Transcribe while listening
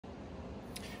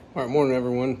All right, morning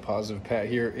everyone. Positive Pat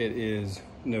here. It is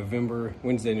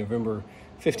Wednesday, November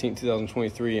 15th,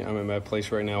 2023. I'm at my place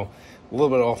right now, a little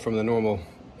bit off from the normal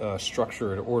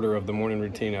structure and order of the morning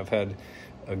routine. I've had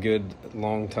a good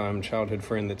long-time childhood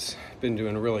friend that's been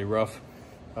doing really rough.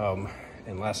 And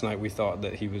last night we thought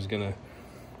that he was gonna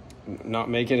not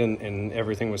make it, and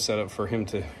everything was set up for him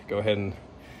to go ahead and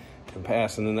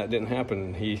pass, and then that didn't happen.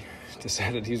 And he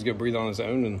decided he's gonna breathe on his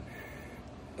own, and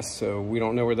so we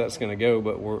don't know where that's going to go,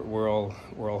 but we're all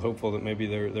hopeful that maybe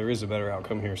there is a better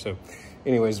outcome here. So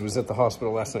anyways, was at the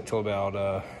hospital last night till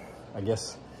about I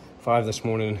guess 5 this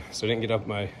morning, so I didn't get up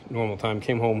my normal time.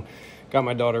 Came home, got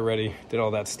my daughter ready, did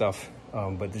all that stuff,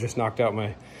 but just knocked out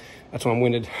that's why I'm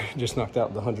winded, just knocked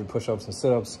out the 100 push-ups and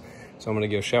sit-ups. So I'm going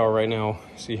to go shower right now,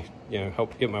 see,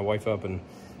 help get my wife up and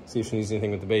see if she needs anything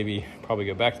with the baby. Probably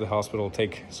go back to the hospital,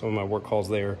 take some of my work calls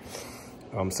there.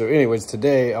 So anyways,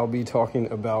 today I'll be talking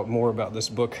more about this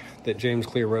book that James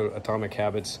Clear wrote, Atomic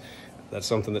Habits. That's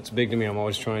something that's big to me. I'm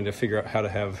always trying to figure out how to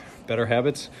have better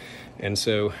habits. And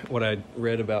so what I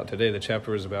read about today, the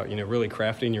chapter was about, really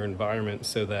crafting your environment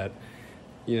so that,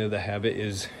 the habit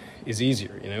is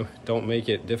easier, Don't make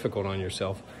it difficult on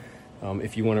yourself.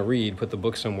 If you want to read, put the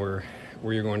book somewhere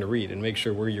where you're going to read, and make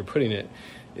sure where you're putting it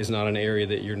is not an area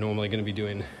that you're normally going to be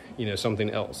doing, something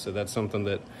else. So that's something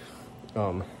that,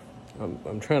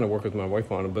 I'm trying to work with my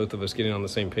wife on, and both of us getting on the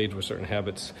same page with certain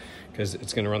habits, because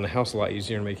it's going to run the house a lot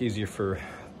easier and make it easier for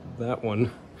that one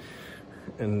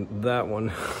and that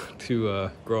one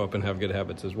to grow up and have good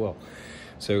habits as well.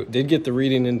 So did get the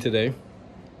reading in today,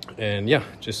 and yeah,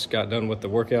 just got done with the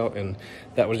workout, and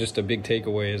that was just a big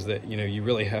takeaway, is that you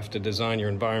really have to design your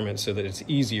environment so that it's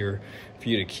easier for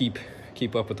you to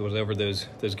keep up with whatever those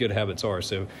good habits are.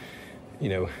 So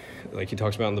like he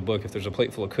talks about in the book, if there's a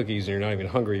plate full of cookies and you're not even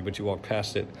hungry, but you walk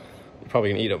past it, you're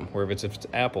probably gonna eat them. Where if it's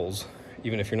apples,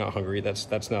 even if you're not hungry,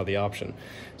 that's now the option.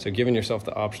 So giving yourself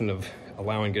the option of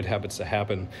allowing good habits to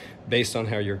happen based on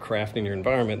how you're crafting your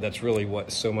environment, that's really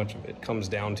what so much of it comes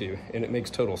down to, and it makes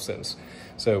total sense.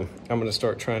 So I'm gonna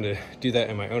start trying to do that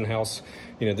in my own house.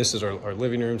 This is our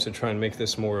living room, so try and make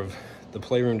this more of the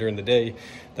playroom during the day.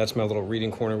 That's my little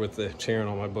reading corner with the chair and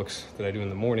all my books that I do in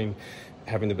the morning.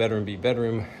 Having the bedroom be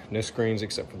bedroom, no screens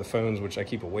except for the phones, which I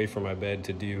keep away from my bed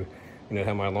to do,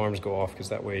 have my alarms go off, because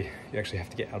that way you actually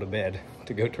have to get out of bed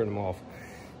to go turn them off.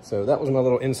 So that was my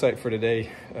little insight for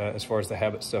today as far as the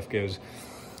habit stuff goes.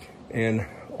 And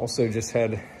also just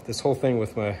had this whole thing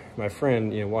with my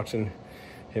friend, watching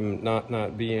him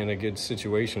not be in a good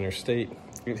situation or state.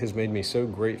 It has made me so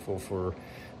grateful for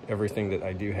everything that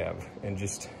I do have, and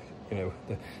just,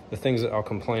 the things that I'll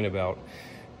complain about.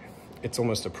 It's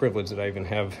almost a privilege that I even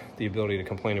have the ability to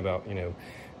complain about,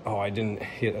 oh, I didn't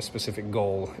hit a specific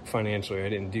goal financially, I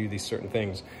didn't do these certain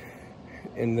things.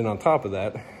 And then on top of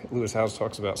that, Lewis Howes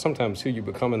talks about sometimes who you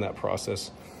become in that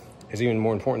process is even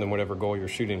more important than whatever goal you're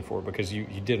shooting for, because you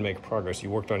did make progress,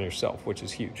 you worked on yourself, which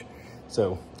is huge.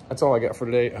 So that's all I got for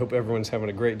today. I hope everyone's having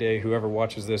a great day. Whoever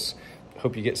watches this,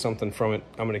 hope you get something from it.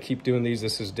 I'm gonna keep doing these.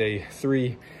 This is day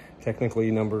 3,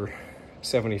 technically number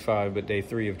 75, but day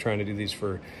 3 of trying to do these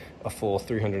for a full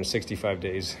 365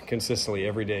 days consistently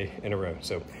every day in a row.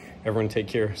 So everyone take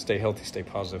care, stay healthy, stay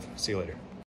positive. See you later.